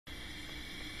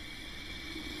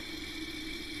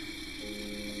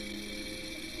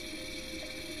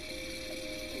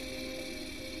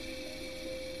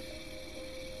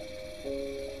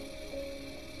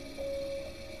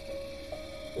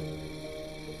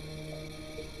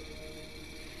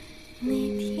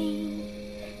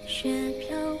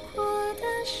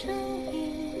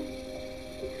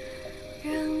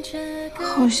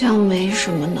好像没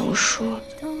什么能说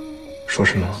的。说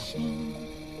什么？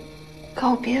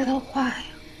告别的话呀。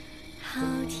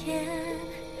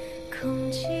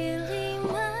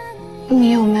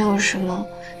你有没有什么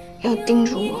要叮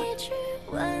嘱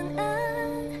我的？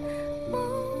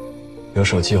有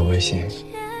手机有微信，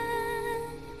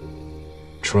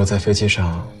除了在飞机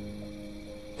上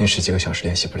那10几个小时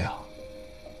联系不了，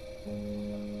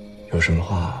有什么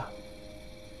话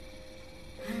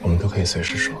我们都可以随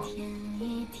时说。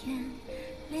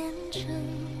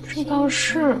这倒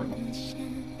是。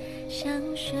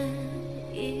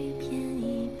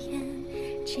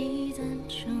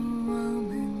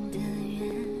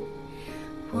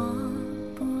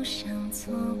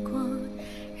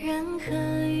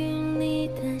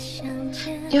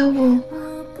要不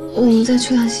我们再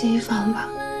去趟洗衣房吧？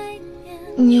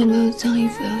你有没有脏衣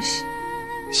服要洗？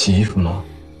洗衣服吗？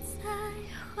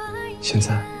现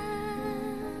在？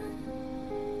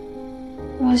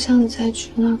我想再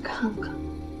去那儿看看。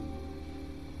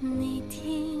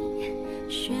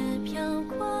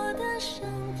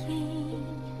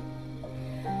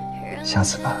下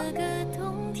次吧。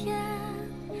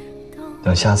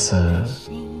等下次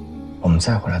我们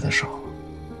再回来的时候，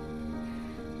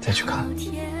再去看，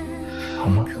好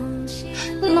吗？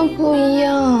那不一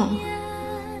样。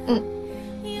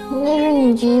那是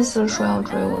你第一次说要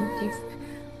追我的地方。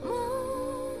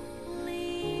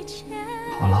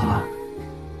好了啊，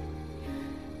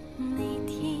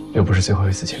又不是最后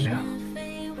一次见面了，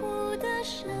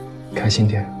开心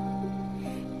点。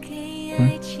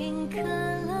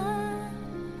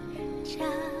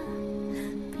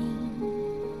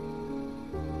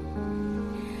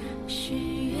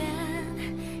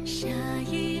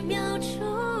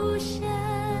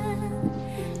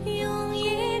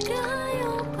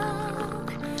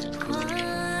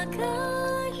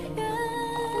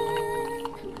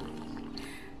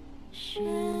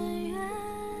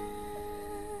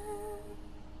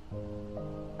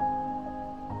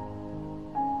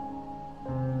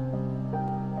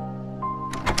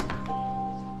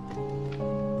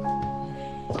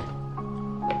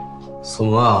怎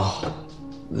么啊？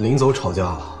临走吵架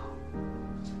了，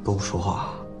都不说话。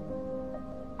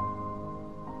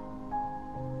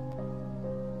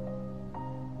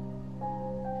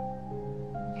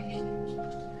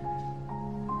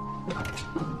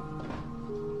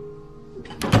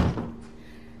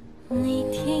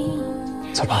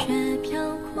走吧。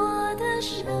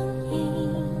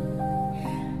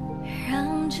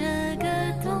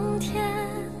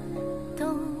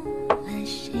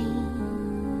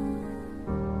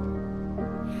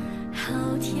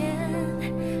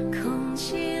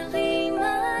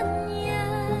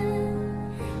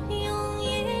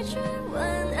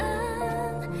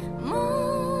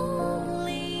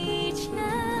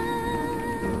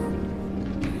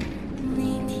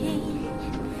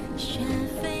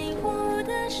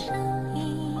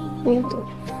别躲。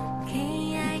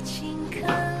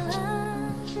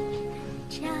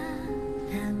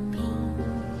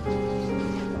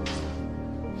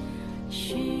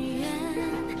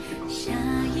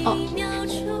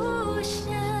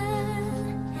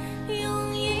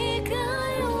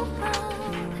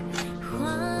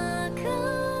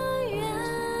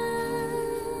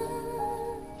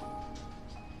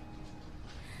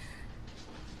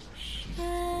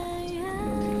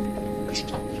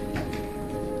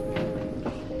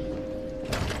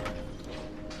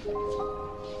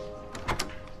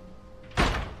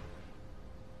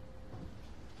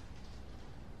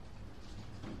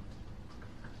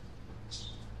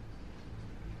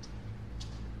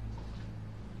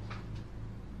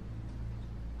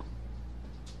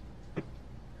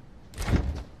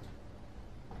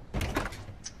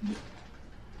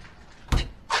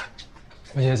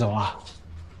我姐走啊？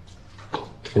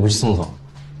你不去送送？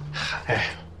哎，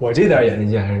我这点眼力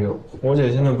见还是有。我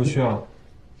姐现在不需要。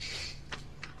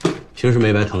平时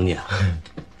没白疼你啊。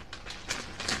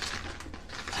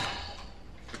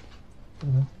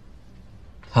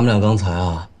他们俩刚才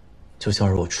啊，就像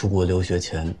是我出国留学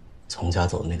前从家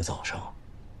走的那个早上，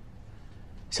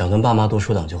想跟爸妈多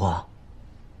说2句话，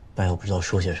但又不知道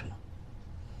说些什么。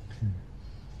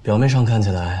表面上看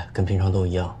起来跟平常都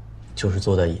一样，就是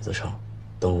坐在椅子上，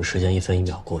等着时间1分1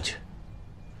秒过去，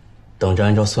等着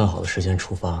按照算好的时间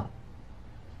出发。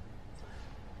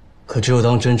可只有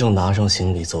当真正拿上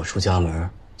行李走出家门，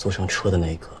坐上车的那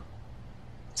一刻，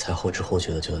才后知后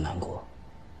觉的觉得难过。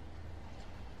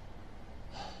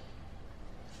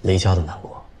离家的难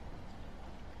过。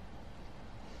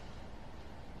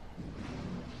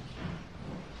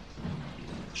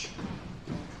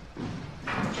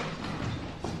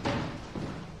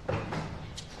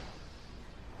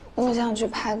我想去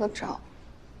拍个照。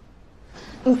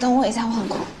你等我一下，我很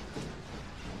空。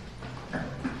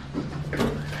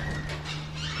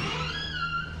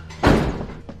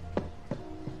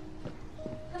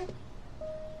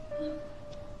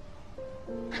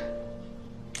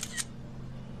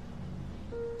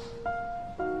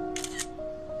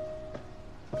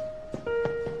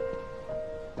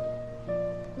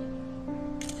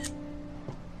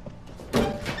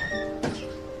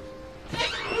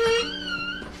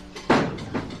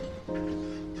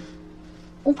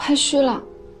我拍虚了，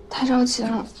太着急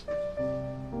了。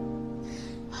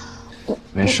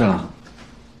没事了，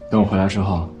等我回来之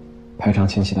后，拍张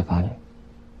清晰的发你。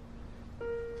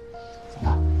怎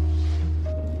么了？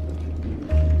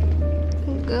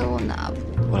你给我拿吧。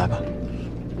我来吧。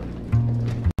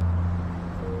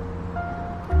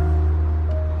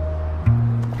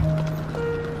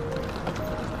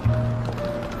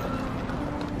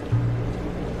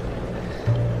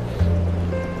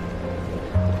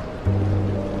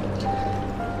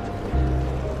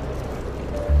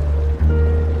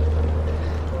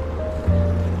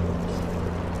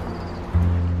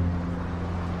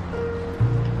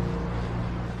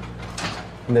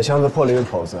你的箱子破了一个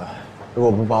口子，如果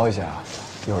不包一下，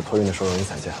一会儿托运的时候容易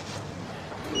散架。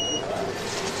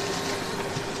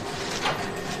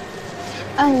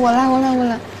哎，我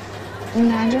来，你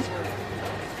拿着。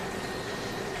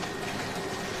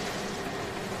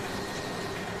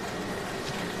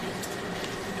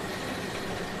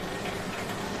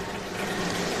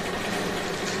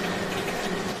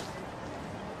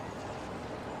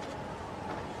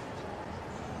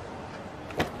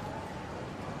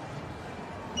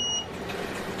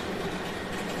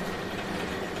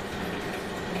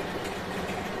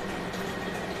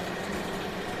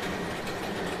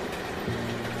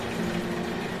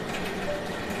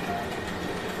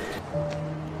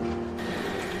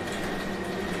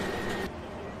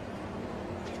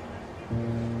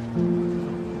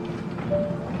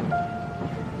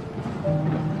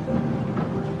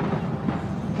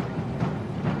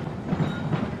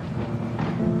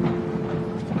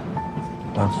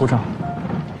护照。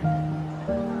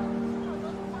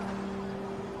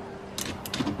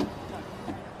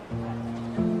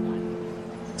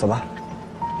走吧。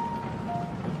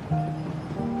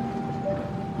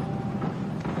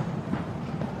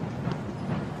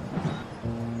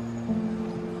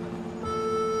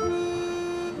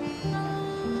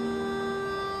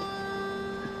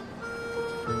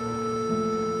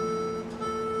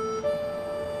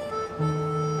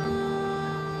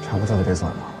差不多就得走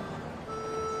了。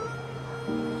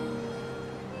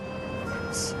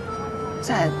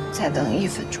再等1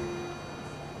分钟。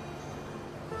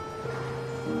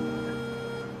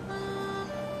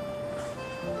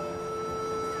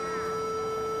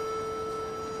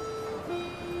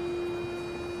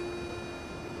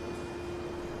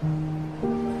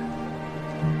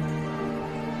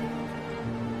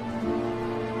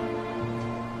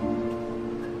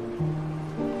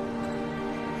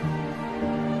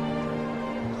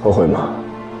后悔吗？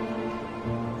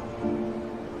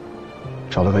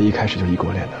找了个一开始就异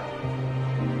国恋的。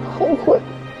后悔。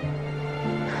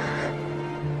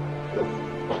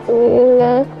你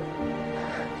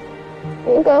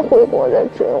应该回国再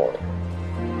追我。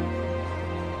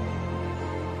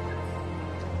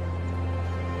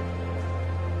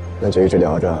那就一直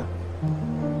聊着，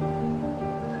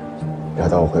聊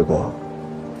到我回国。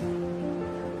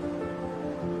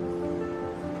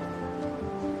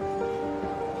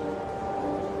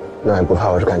那也不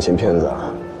怕我是感情骗子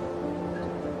啊？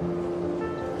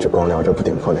就光聊着不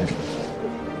点破那种。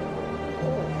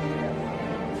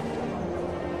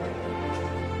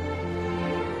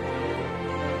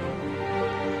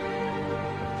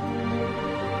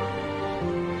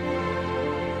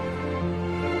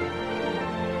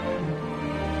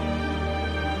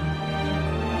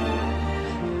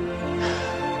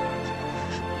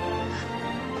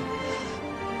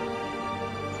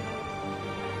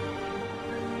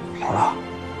好了，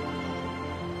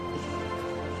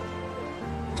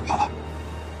好了。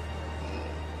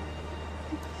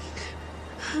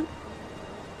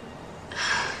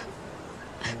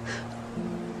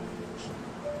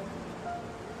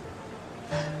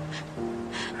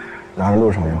拿着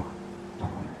路上用，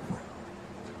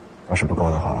要是不够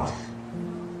的话，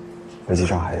飞机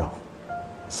上还有。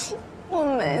我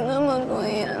没那么多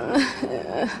眼泪。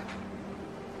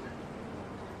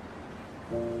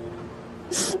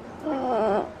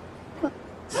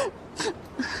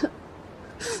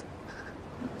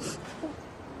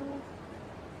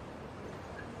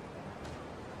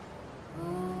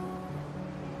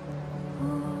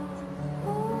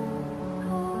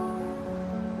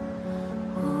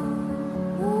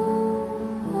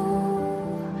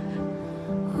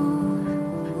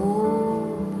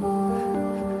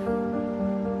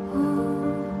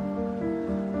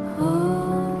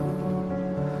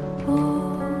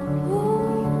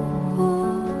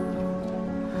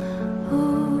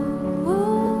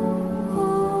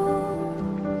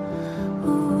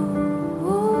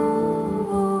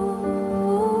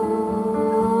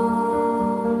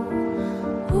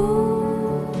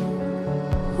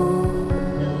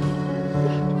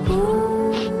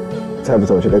再不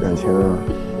走就得感情了。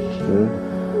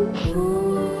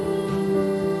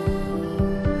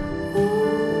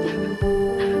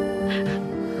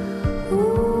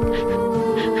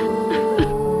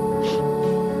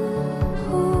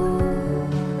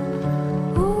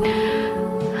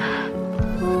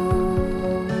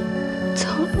走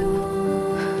了。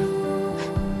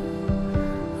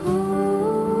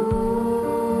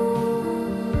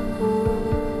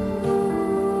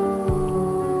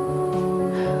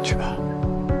去吧。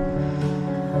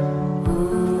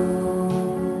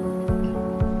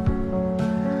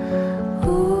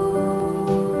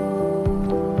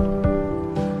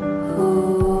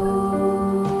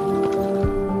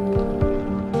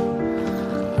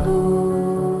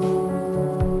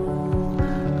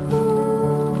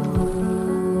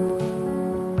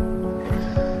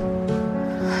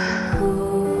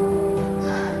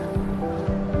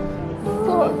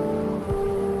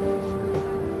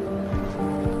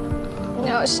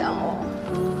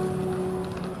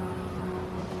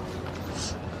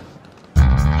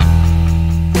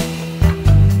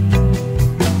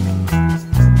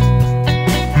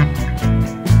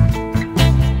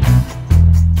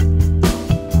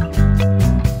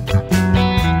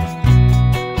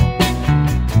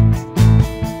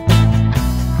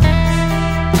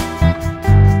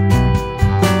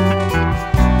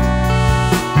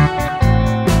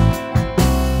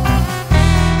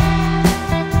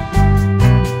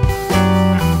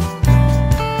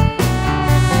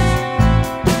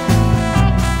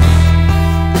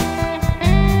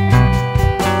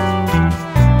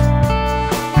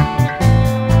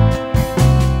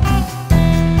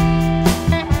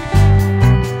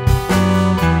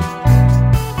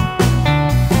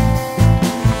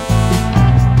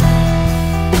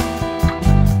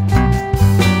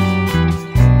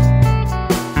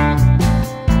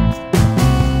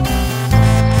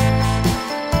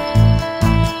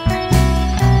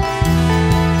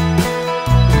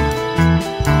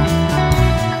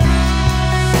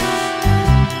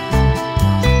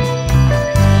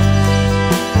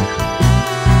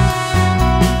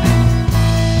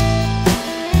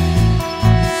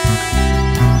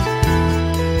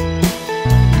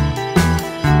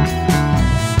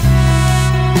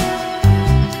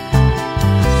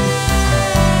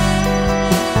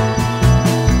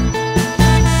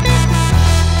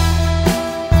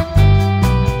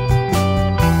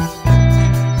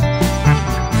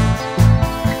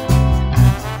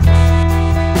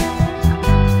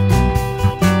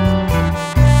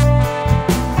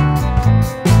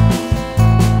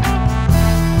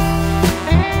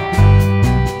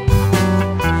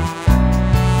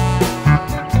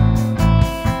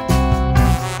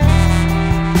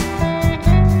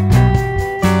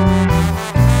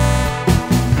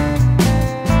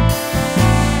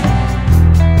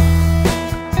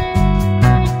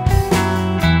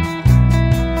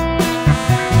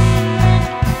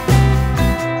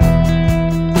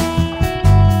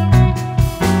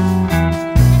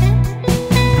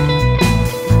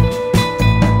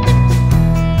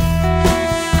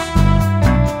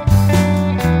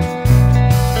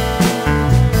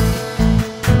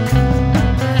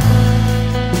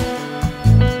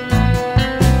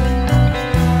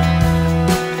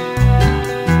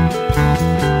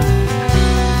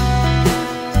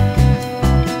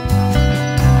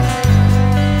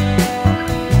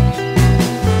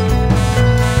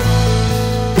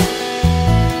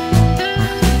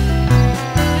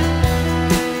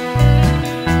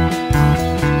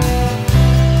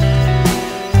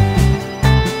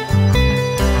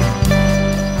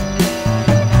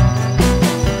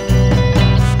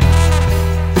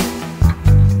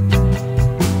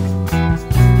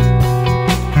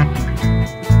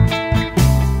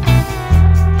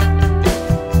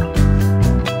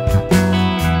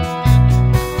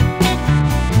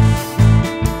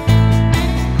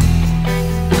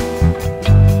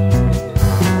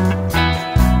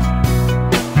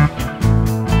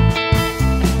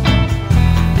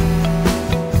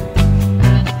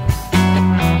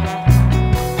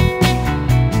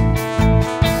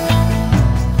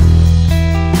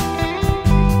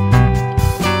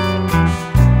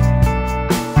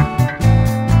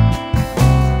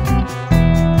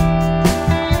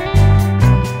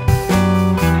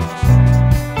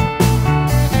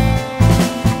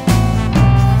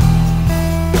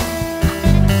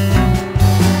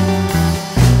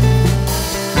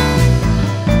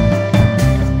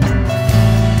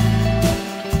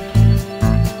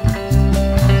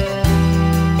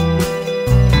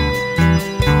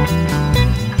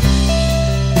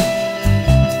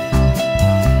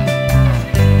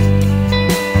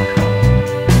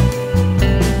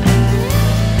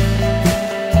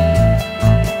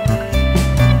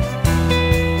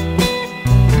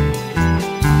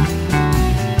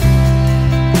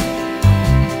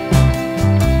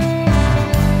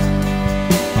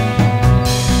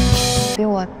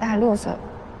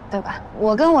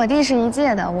我跟我弟是一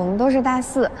届的，我们都是大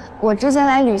4。我之前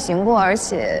来旅行过，而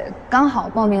且刚好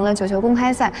报名了9球公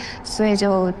开赛，所以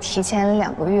就提前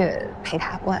2个月陪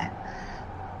他过来。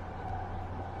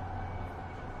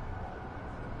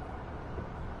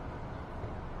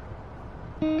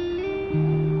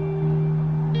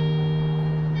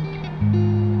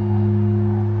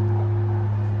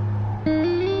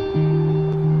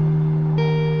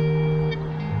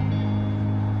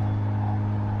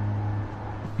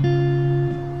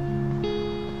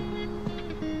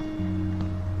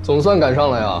总算赶上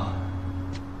了呀！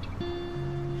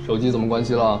手机怎么关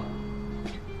机了？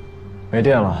没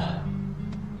电了。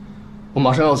我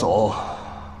马上要走，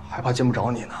还怕见不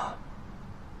着你呢。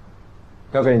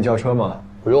要给你叫车吗？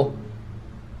不用，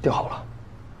订好了。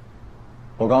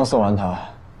我刚送完他，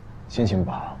心情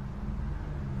不好。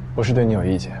不是对你有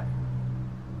意见，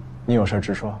你有事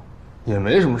直说。也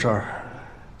没什么事儿，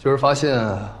就是发现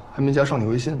还没加上你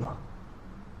微信呢。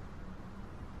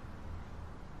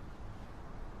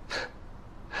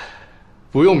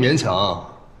不用勉强，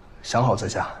想好再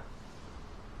加。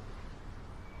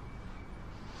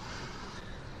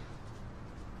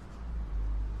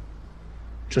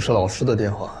这是老师的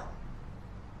电话。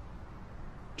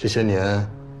这些年，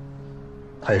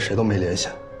他也谁都没联系，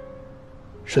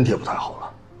身体也不太好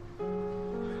了。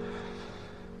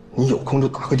你有空就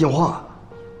打个电话，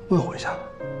问候一下。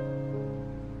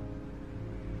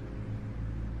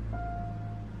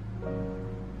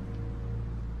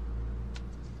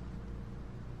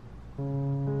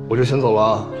我就先走了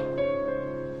啊。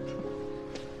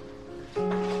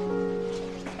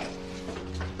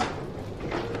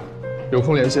有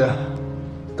空联系，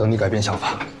等你改变想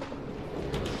法。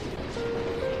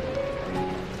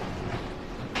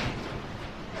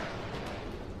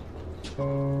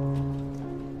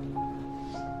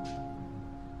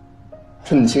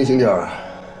趁你清醒点儿，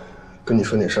跟你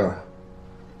说点事儿。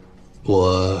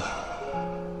我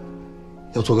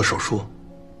要做个手术，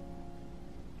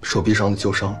手臂上的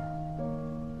旧伤。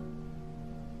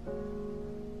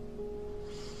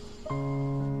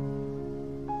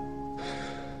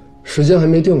时间还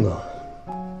没定呢，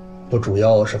我主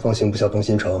要是放心不下东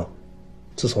新城。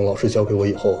自从老师交给我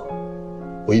以后，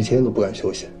我一天都不敢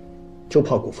休息，就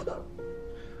怕辜负他。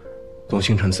东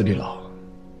新城资历老，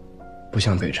不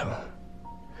像北城，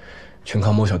全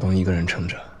靠莫小东一个人撑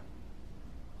着。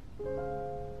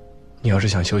你要是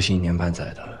想休息1年半载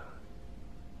的，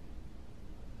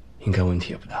应该问题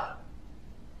也不大。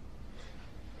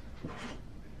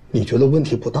你觉得问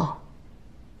题不大？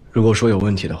如果说有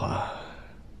问题的话，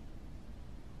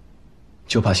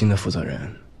就怕新的负责人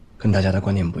跟大家的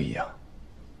观念不一样。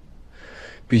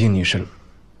毕竟你是